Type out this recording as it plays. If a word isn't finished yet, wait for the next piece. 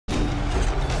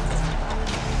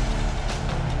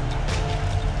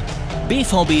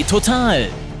BVB Total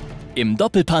im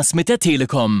Doppelpass mit der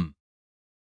Telekom.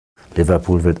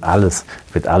 Liverpool wird alles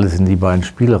in die beiden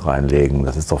Spiele reinlegen.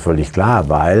 Das ist doch völlig klar,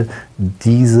 weil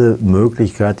diese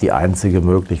Möglichkeit, die einzige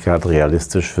Möglichkeit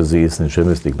realistisch für sie ist, in die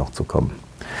Champions League noch zu kommen.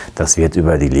 Das wird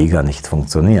über die Liga nicht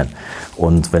funktionieren.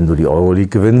 Und wenn du die Euroleague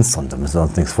gewinnst, und da müssen wir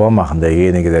uns nichts vormachen,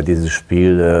 derjenige, der dieses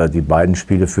Spiel, die beiden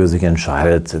Spiele für sich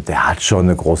entscheidet, der hat schon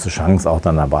eine große Chance, auch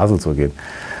dann nach Basel zu gehen.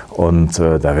 Und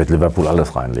da wird Liverpool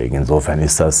alles reinlegen. Insofern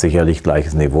ist das sicherlich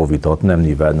gleiches Niveau wie Tottenham.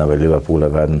 Die werden aber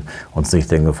Liverpooler werden uns nicht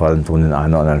den Gefallen tun, den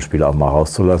einen oder anderen Spieler auch mal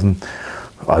rauszulassen.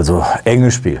 Also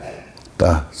enges Spiel.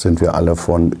 Da sind wir alle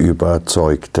von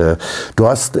überzeugt. Du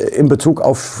hast in Bezug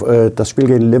auf das Spiel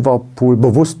gegen Liverpool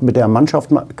bewusst mit der Mannschaft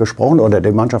gesprochen oder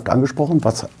der Mannschaft angesprochen.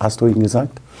 Was hast du ihnen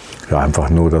gesagt? Ja,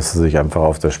 einfach nur, dass sie sich einfach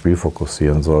auf das Spiel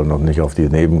fokussieren sollen und nicht auf die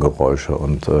Nebengeräusche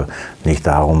und nicht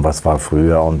darum, was war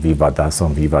früher und wie war das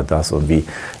und wie war das und wie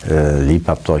lieb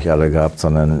habt ihr euch alle gehabt,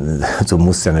 sondern du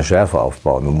musst ja eine Schärfe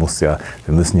aufbauen.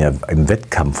 Wir müssen ja im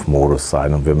Wettkampfmodus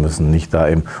sein und wir müssen nicht da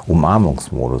im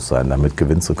Umarmungsmodus sein. Damit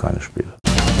gewinnst du keine Spiele.